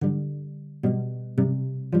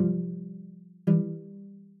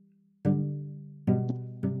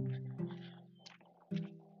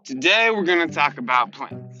Today we're going to talk about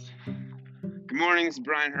plants. Good morning, this is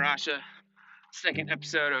Brian Harasha, second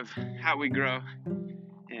episode of How We Grow.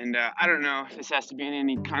 And I don't know if this has to be in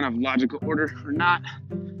any kind of logical order or not.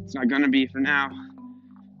 It's not going to be for now.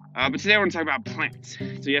 But today we're going to talk about plants.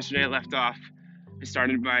 So yesterday I left off. I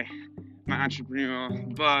started by my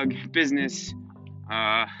entrepreneurial bug business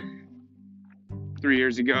 3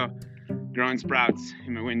 years ago, growing sprouts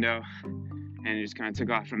in my window, and it just kind of took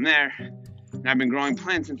off from there. And I've been growing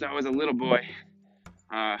plants since I was a little boy,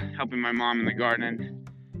 helping my mom in the garden,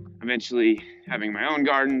 eventually having my own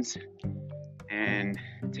gardens, and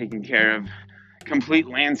taking care of complete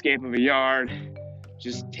landscape of a yard,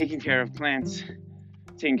 just taking care of plants,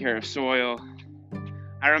 taking care of soil.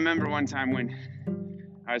 I remember one time when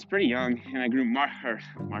I was pretty young and I grew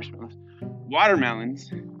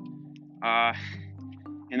watermelons, and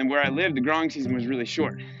then where I lived, the growing season was really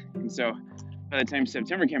short, and so by the time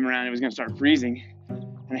September came around, it was going to start freezing,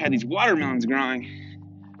 and I had these watermelons growing,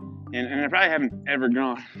 and I probably haven't ever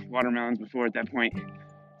grown watermelons before at that point,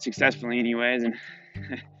 successfully anyways, and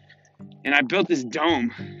I built this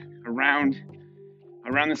dome around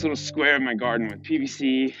this little square of my garden with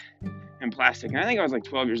PVC and plastic, and I think I was like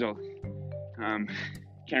 12 years old, can't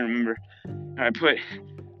remember. I put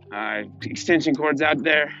extension cords out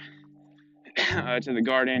there to the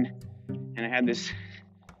garden, and I had this.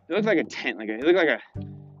 It looked like a tent, it looked like a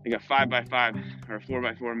 5x5 or a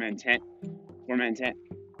 4x4 man tent, 4-man tent,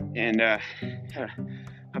 and I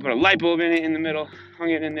put a light bulb in it in the middle, hung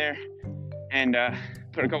it in there, and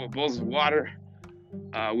put a couple bowls of water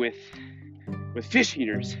with fish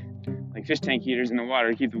heaters, like fish tank heaters in the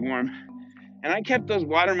water to keep it warm, and I kept those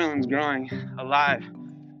watermelons growing alive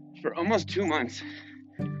for almost 2 months.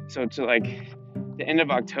 So to like the end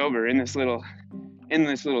of October in this little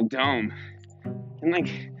dome, and like.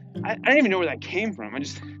 I don't even know where that came from. I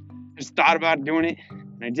just thought about doing it,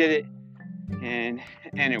 and I did it, and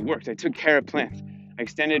it worked. I took care of plants. I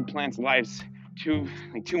extended plants' lives 2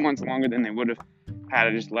 months longer than they would have had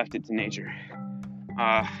I just left it to nature.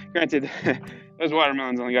 Granted, those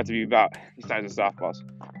watermelons only got to be about the size of softballs.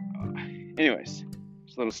 Anyways,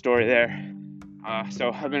 just a little story there.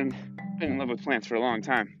 So I've been in love with plants for a long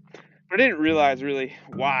time, but I didn't realize really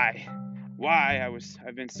why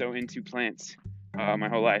I've been so into plants my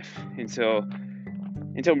whole life until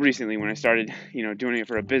recently, when I started, doing it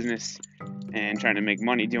for a business and trying to make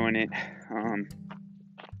money doing it.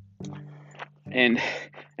 And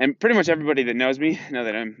pretty much everybody that knows me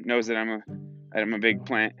knows that I'm a big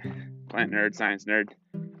plant nerd, science nerd.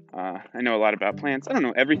 I know a lot about plants. I don't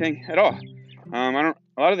know everything at all. A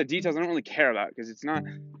lot of the details I don't really care about, because it's not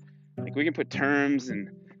like we can put terms and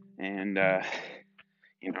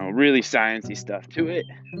really sciencey stuff to it.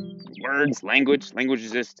 Words, language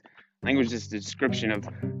is just a description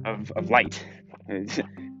of light.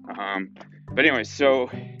 But anyway, so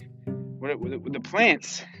with the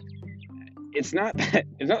plants, it's not that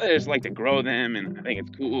I just like to grow them and I think it's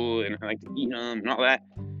cool and I like to eat them and all that.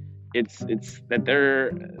 It's that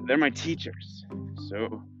they're my teachers.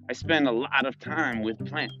 So I spend a lot of time with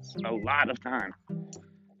plants, a lot of time.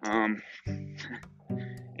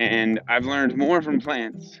 And I've learned more from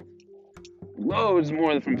plants, loads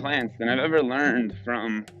more from plants than I've ever learned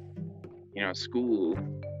from, school,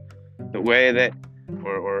 the way that,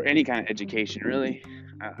 or any kind of education, really.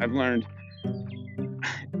 I've learned,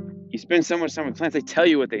 you spend so much time with plants, they tell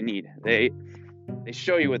you what they need. They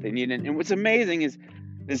show you what they need. And what's amazing is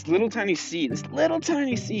this little tiny seed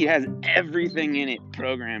has everything in it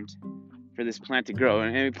programmed for this plant to grow.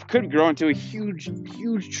 And it could grow into a huge,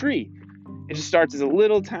 huge tree. It just starts as a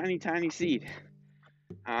little tiny seed.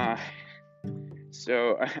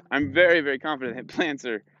 So I'm very, very confident that plants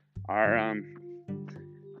are I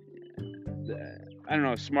don't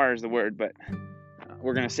know if smart is the word, but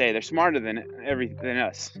we're gonna say they're smarter than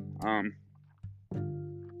us.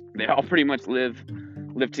 They all pretty much live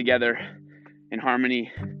together in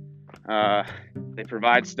harmony. They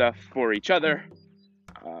provide stuff for each other.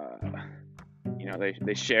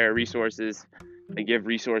 They share resources. They give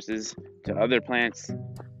resources to other plants.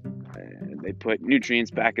 They put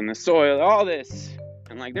nutrients back in the soil. All this,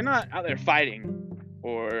 and they're not out there fighting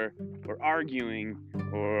or arguing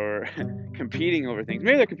or competing over things.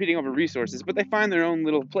 Maybe they're competing over resources, but they find their own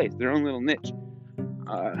little place, their own little niche.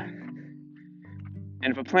 And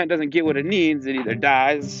if a plant doesn't get what it needs, it either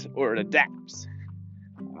dies or it adapts.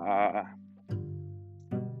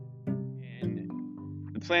 And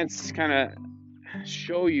the plants kind of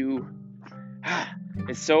show you.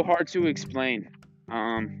 It's so hard to explain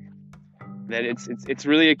that it's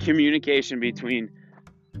really a communication between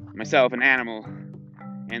myself, an animal,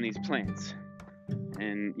 and these plants.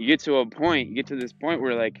 And you get to this point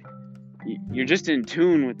where like you're just in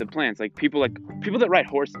tune with the plants. Like people that ride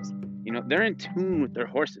horses, they're in tune with their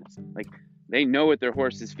horses. Like they know what their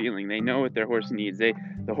horse is feeling. They know what their horse needs. The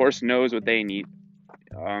horse knows what they need,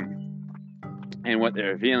 and what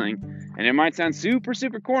they're feeling. And it might sound super,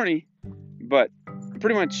 super corny, but I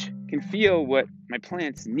pretty much can feel what my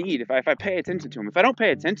plants need if I pay attention to them. If I don't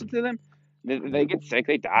pay attention to them, they get sick,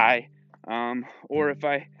 they die. Or if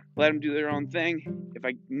I let them do their own thing, if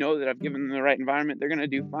I know that I've given them the right environment, they're gonna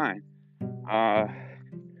do fine.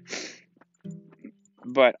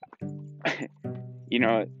 But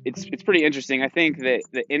it's pretty interesting. I think that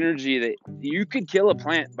the energy that you could kill a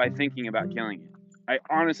plant by thinking about killing it. I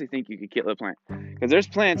honestly think you could kill a plant, because there's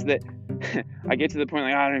plants that I get to the point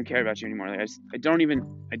like, I don't even care about you anymore. Like I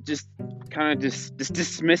just kind of just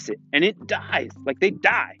dismiss it, and it dies. Like they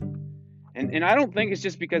die, and I don't think it's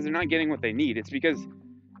just because they're not getting what they need. It's because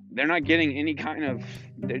they're not getting any kind of,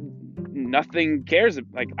 nothing cares.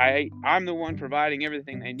 Like I'm the one providing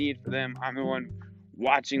everything they need for them. I'm the one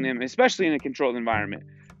watching them, especially in a controlled environment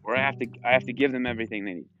where I have to give them everything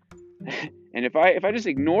they need. And if I just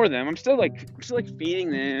ignore them, I'm still like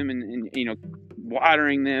feeding them and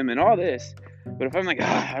watering them and all this. But if I'm like,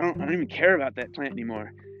 I don't even care about that plant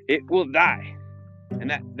anymore, it will die. And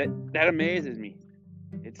that amazes me.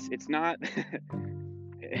 It's not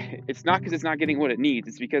it's not because it's not getting what it needs.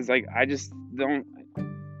 It's because like I just don't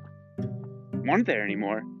want it there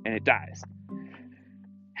anymore, and it dies.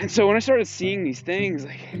 And so when I started seeing these things,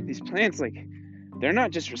 like these plants, like they're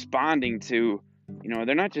not just responding to,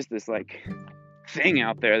 they're not just this like thing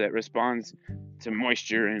out there that responds to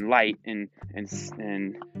moisture and light and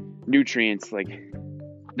nutrients. Like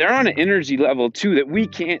they're on an energy level too that we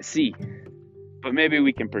can't see, but maybe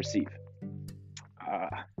we can perceive.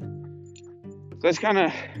 So that's kind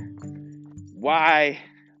of why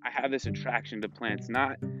I have this attraction to plants.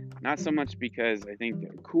 Not so much because I think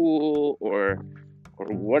they're cool or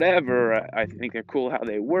whatever. I think they're cool how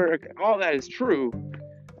they work. All that is true,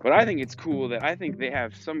 but I think it's cool that I think they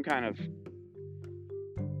have some kind of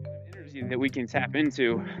energy that we can tap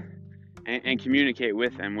into and communicate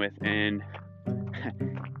with them with. And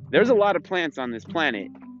there's a lot of plants on this planet,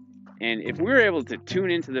 and if we were able to tune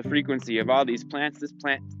into the frequency of all these plants, this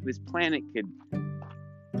planet could,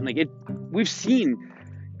 we've seen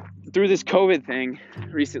through this COVID thing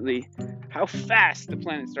recently how fast the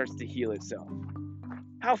planet starts to heal itself.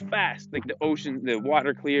 How fast, like the ocean, the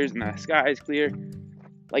water clears and the sky is clear.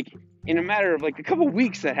 Like in a matter of like a couple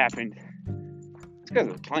weeks that happened. It's because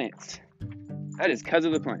of the plants. That is because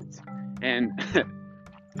of the plants. And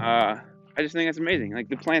I just think that's amazing. Like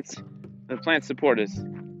the plants support us.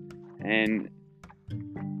 And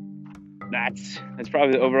that's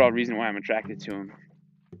probably the overall reason why I'm attracted to them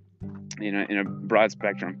in a broad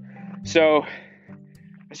spectrum. So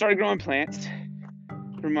I started growing plants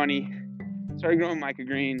for money. Started growing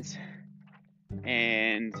microgreens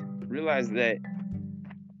and realized that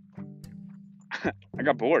I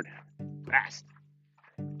got bored fast.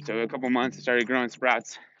 So a couple months I started growing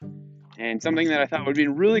sprouts, and something that I thought would be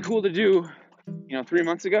really cool to do, 3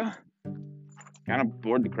 months ago, kind of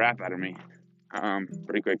bored the crap out of me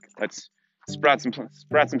pretty quick. Let's sprout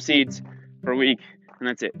some seeds for a week, and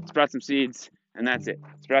that's it. Sprout some seeds, and that's it.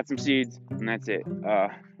 Sprout some seeds, and that's it.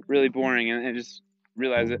 Really boring, and I just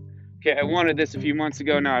realized that, okay, I wanted this a few months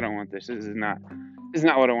ago. Now I don't want this. This is not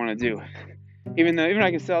what I want to do. Even I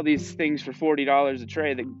can sell these things for $40 a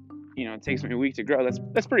tray that, it takes me a week to grow.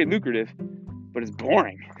 That's pretty lucrative, but it's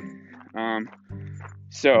boring.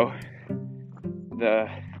 So the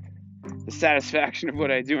satisfaction of what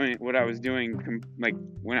I was doing,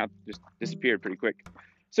 went out, just disappeared pretty quick.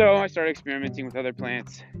 So I started experimenting with other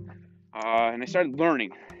plants, and I started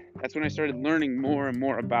learning. That's when I started learning more and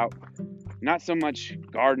more about not so much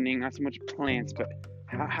gardening, not so much plants, but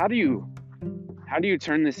how do you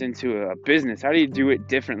turn this into a business? How do you do it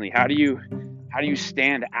differently? How do you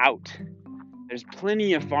stand out? There's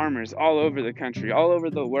plenty of farmers all over the country, all over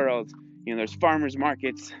the world. There's farmers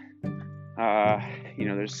markets,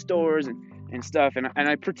 there's stores and stuff. And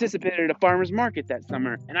I participated at a farmers market that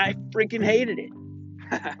summer, and I freaking hated it.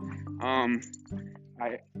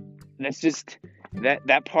 That's just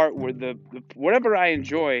that part where the whatever I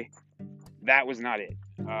enjoy, that was not it.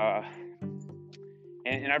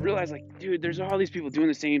 And I realized, like, dude, there's all these people doing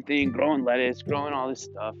the same thing, growing lettuce, growing all this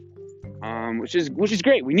stuff, which is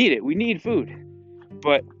great. We need it. We need food.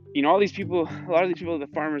 But all these people, a lot of these people at the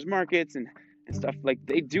farmers markets and stuff, like,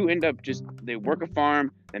 they do end up they work a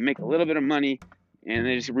farm, they make a little bit of money, and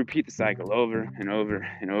they just repeat the cycle over and over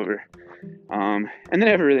and over. And they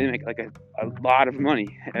never really make like a lot of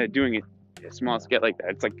money doing it. a small scale like that.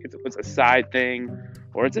 It's like it's a side thing,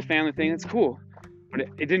 or it's a family thing. That's cool, but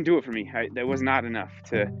it didn't do it for me. That was not enough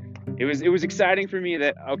to. It was exciting for me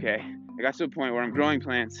that okay, I got to a point where I'm growing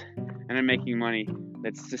plants and I'm making money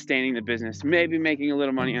that's sustaining the business, maybe making a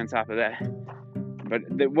little money on top of that. But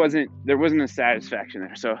there wasn't a satisfaction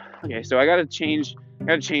there. So okay, so I gotta change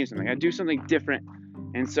something. I gotta do something different.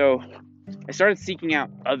 And so I started seeking out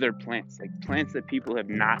other plants, like plants that people have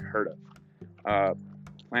not heard of,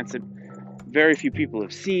 plants that very few people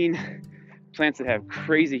have seen, plants that have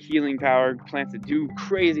crazy healing power, plants that do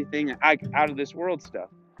crazy things, out of this world stuff,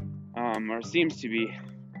 or seems to be.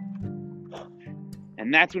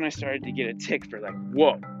 And that's when I started to get a tick for like,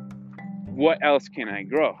 whoa, what else can I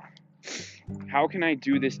grow? How can I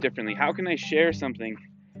do this differently? How can I share something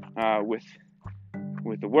with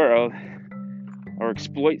the world, or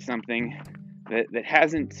exploit something that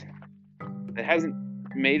hasn't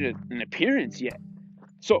made an appearance yet?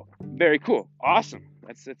 So very cool, awesome.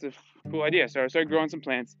 That's a cool idea. So I started growing some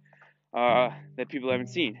plants that people haven't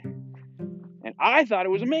seen, and I thought it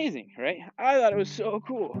was amazing, right? I thought it was so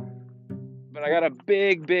cool, but I got a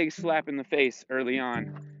big slap in the face early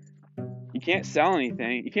on. You can't sell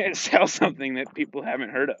anything. You can't sell something that people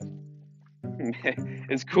haven't heard of.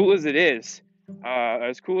 As cool as it is,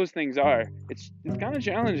 as cool as things are, it's kind of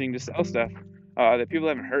challenging to sell stuff that people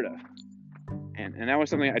haven't heard of. And that was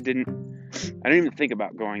something I didn't even think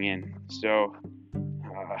about going in. So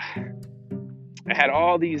I had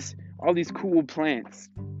all these cool plants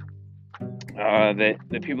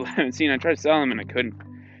that people haven't seen. I tried to sell them and I couldn't,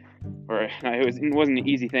 or it wasn't an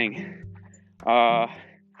easy thing.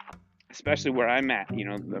 Especially where I'm at,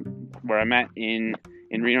 where I'm at in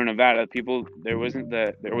Reno, Nevada, there was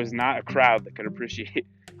not a crowd that could appreciate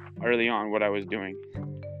early on what I was doing,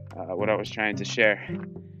 what I was trying to share.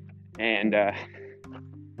 And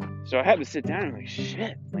so I had to sit down and like,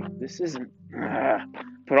 shit, like this isn't,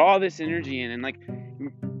 put all this energy in, and like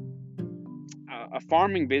a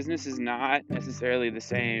farming business is not necessarily the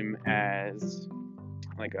same as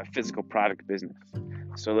like a physical product business.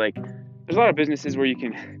 So like there's a lot of businesses where you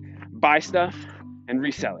can buy stuff and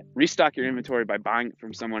resell it, restock your inventory by buying it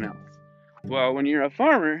from someone else. Well, when you're a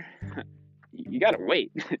farmer, you gotta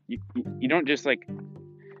wait. You don't just like,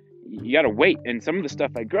 you gotta wait. And some of the stuff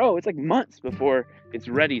I grow, it's like months before it's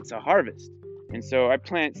ready to harvest. And so I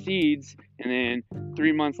plant seeds, and then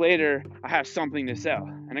 3 months later, I have something to sell,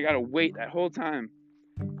 and I gotta wait that whole time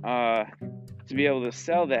to be able to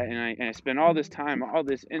sell that. And I spend all this time, all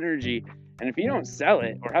this energy. And if you don't sell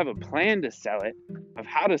it or have a plan to sell it, of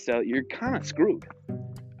how to sell it, you're kind of screwed,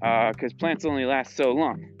 because plants only last so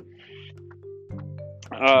long.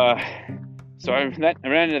 So I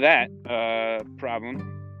ran into that problem,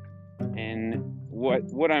 and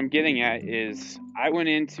what I'm getting at is I went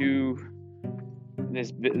into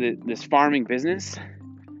this farming business.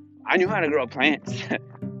 I knew how to grow plants.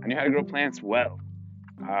 I knew how to grow plants well.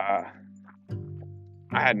 I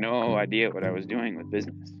had no idea what I was doing with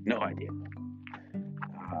business. No idea.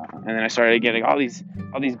 And then I started getting all these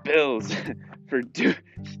bills for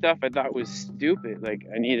stuff I thought was stupid. Like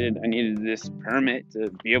I needed this permit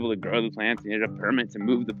to be able to grow the plants. I needed a permit to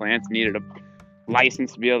move the plants. I needed a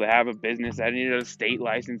license to be able to have a business. I needed a state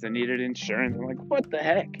license. I needed insurance. I'm like, what the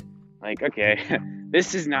heck? Like, okay,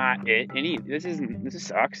 this is not it. This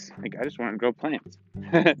sucks. Like, I just want to grow plants.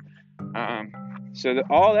 So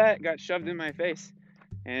all that got shoved in my face.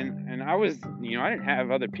 And I was, I didn't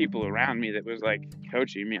have other people around me that was like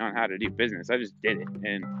coaching me on how to do business. I just did it,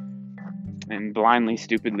 and blindly,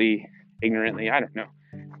 stupidly, ignorantly, I don't know.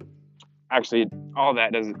 Actually, all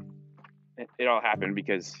that it all happened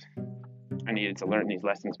because I needed to learn these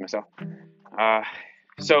lessons myself.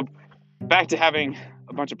 So back to having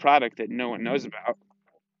a bunch of product that no one knows about.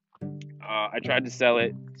 I tried to sell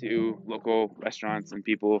it to local restaurants and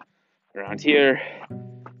people around here.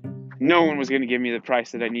 No one was going to give me the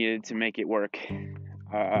price that I needed to make it work.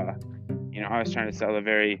 I was trying to sell a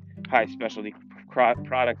very high specialty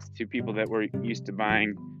products to people that were used to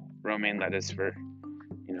buying romaine lettuce for,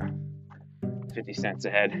 50 cents a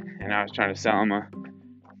head. And I was trying to sell them a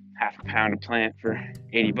half a pound of plant for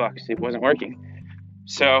 $80. It wasn't working.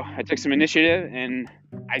 So I took some initiative and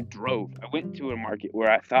I drove. I went to a market where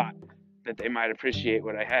I thought that they might appreciate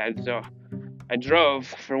what I had. So I drove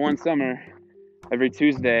for one summer every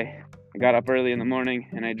Tuesday. I got up early in the morning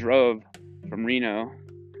and I drove from Reno,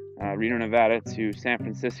 Nevada to San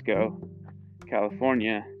Francisco,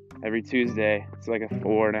 California every Tuesday. It's like a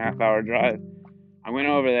 4.5 hour drive. I went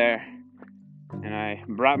over there and I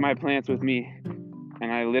brought my plants with me,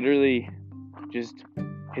 and I literally just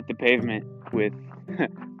hit the pavement with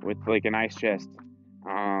like an ice chest,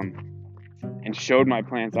 and and showed my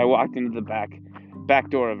plants. I walked into the back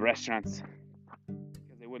door of restaurants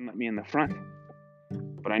because they wouldn't let me in the front.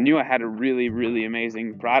 But I knew I had a really, really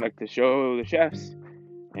amazing product to show the chefs.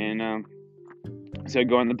 And so I'd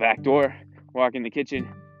go in the back door, walk in the kitchen,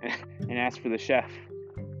 and ask for the chef.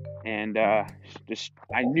 And I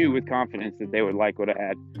knew with confidence that they would like what I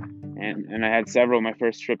had. And I had several, my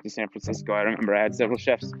first trip to San Francisco, I remember I had several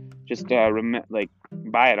chefs just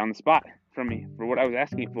buy it on the spot from me for what I was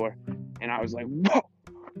asking for. And I was like, whoa,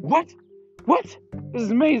 what? This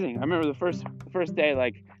is amazing. I remember the first day,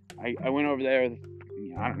 I went over there with,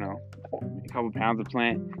 I don't know, a couple pounds of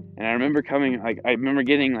plant. And I remember getting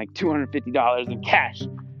like $250 in cash.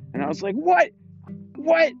 And I was like, what?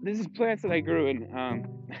 This is plants that I grew in. I'm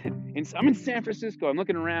in San Francisco. I'm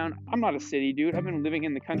looking around. I'm not a city dude. I've been living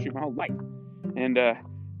in the country my whole life. And I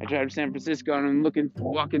drive to San Francisco and I'm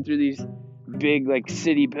walking through these big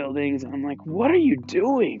city buildings. And I'm like, what are you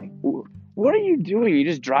doing? What are you doing? You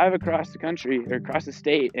just drive across the country or across the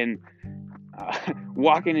state and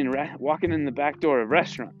walking in the back door of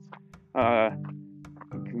restaurants.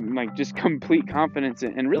 Just complete confidence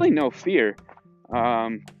and really no fear.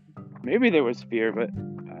 Maybe there was fear, but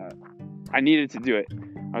I needed to do it.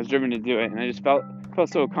 I was driven to do it, and I just felt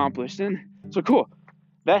so accomplished and so cool.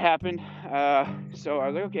 That happened. So I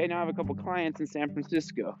was like, okay, now I have a couple clients in San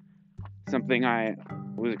Francisco. Something I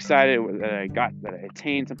was excited that I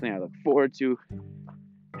attained, something I looked forward to.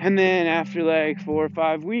 And then after 4 or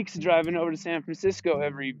 5 weeks driving over to San Francisco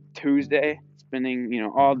every Tuesday, spending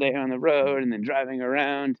all day on the road and then driving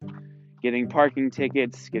around, getting parking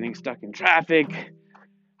tickets, getting stuck in traffic,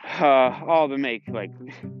 all to make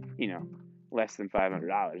less than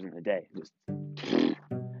 $500 in a day. Just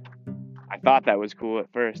I thought that was cool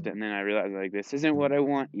at first, and then I realized this isn't what I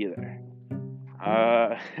want either.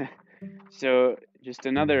 So just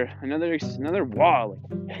another wall.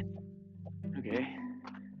 Okay,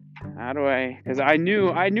 how do I? Because I knew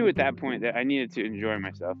at that point that I needed to enjoy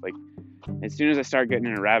myself. As soon as I start getting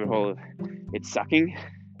in a rabbit hole of it sucking,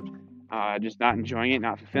 just not enjoying it,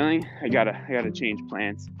 not fulfilling, I gotta change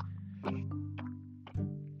plans.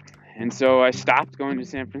 And so I stopped going to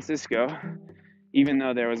San Francisco, even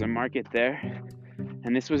though there was a market there.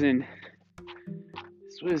 And this was,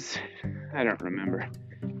 I don't remember,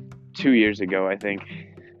 2 years ago, I think.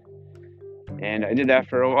 And I did that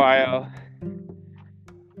for a while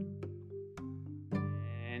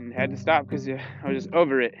and had to stop because I was just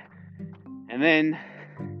over it. And then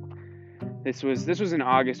this was in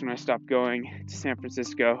August when I stopped going to San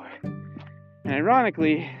Francisco. And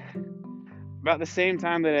ironically, about the same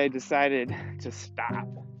time that I decided to stop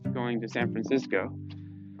going to San Francisco,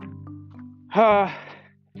 my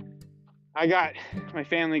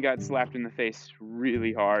family got slapped in the face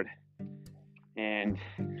really hard, and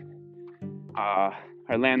our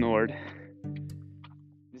landlord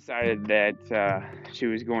decided that she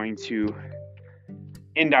was going to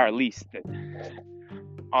end our lease. That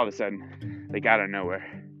all of a sudden, out of nowhere,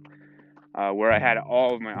 where I had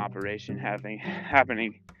all of my operation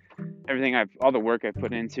happening. Everything all the work I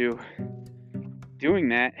put into doing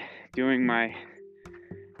my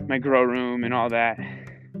grow room and all that,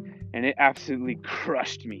 and it absolutely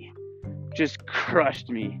crushed me, just crushed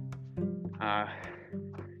me.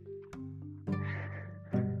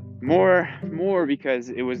 More because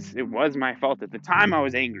it was my fault. At the time I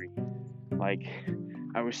was angry,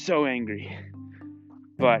 I was so angry,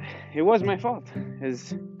 but it was my fault,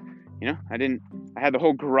 as I had the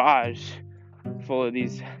whole garage full of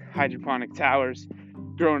these hydroponic towers,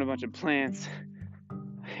 growing a bunch of plants.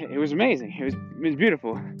 It was amazing. It was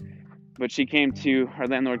beautiful. But our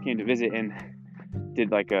landlord came to visit and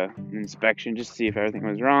did an inspection just to see if everything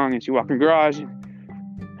was wrong. And she walked in the garage, and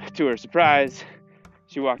to her surprise,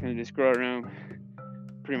 she walked into this grow room.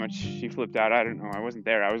 Pretty much she flipped out. I don't know. I wasn't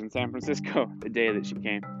there. I was in San Francisco the day that she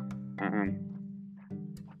came.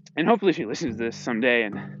 And hopefully she listens to this someday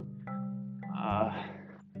and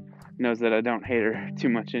knows that I don't hate her too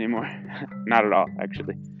much anymore. Not at all,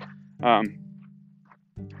 actually.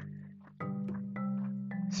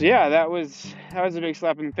 So yeah, that was a big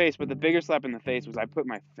slap in the face. But the bigger slap in the face was I put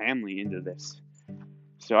my family into this.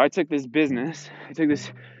 So I took this business. I took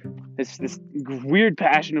this weird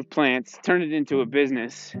passion of plants, turned it into a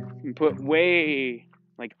business, and put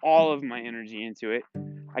all of my energy into it.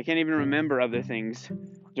 I can't even remember other things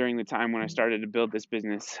during the time when I started to build this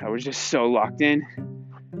business. I was just so locked in.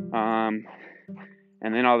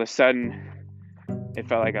 And then all of a sudden, it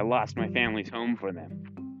felt like I lost my family's home for them.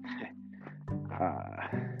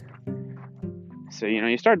 So,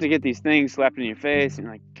 you start to get these things slapped in your face, and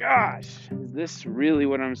you're like, gosh, is this really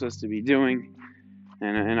what I'm supposed to be doing?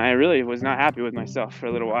 And I really was not happy with myself for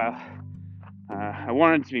a little while. I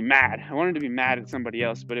wanted to be mad. I wanted to be mad at somebody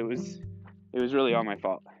else, but it was really all my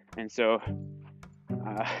fault. And so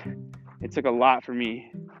it took a lot for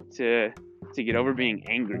me to get over being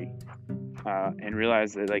angry and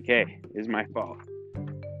realize that, like, hey, it's my fault.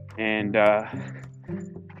 And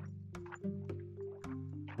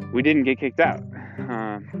we didn't get kicked out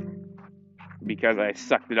because I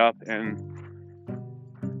sucked it up and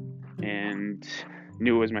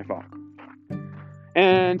knew it was my fault.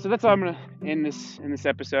 And so that's how I'm gonna end this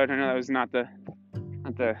episode. I know that was not the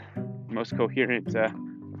most coherent,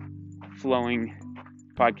 flowing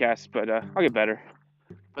podcast, but I'll get better.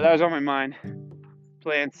 But that was on my mind.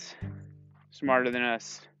 Plants smarter than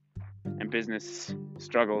us, and business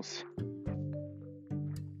struggles.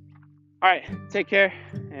 All right, take care,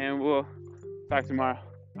 and we'll talk tomorrow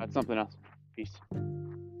about something else. Peace.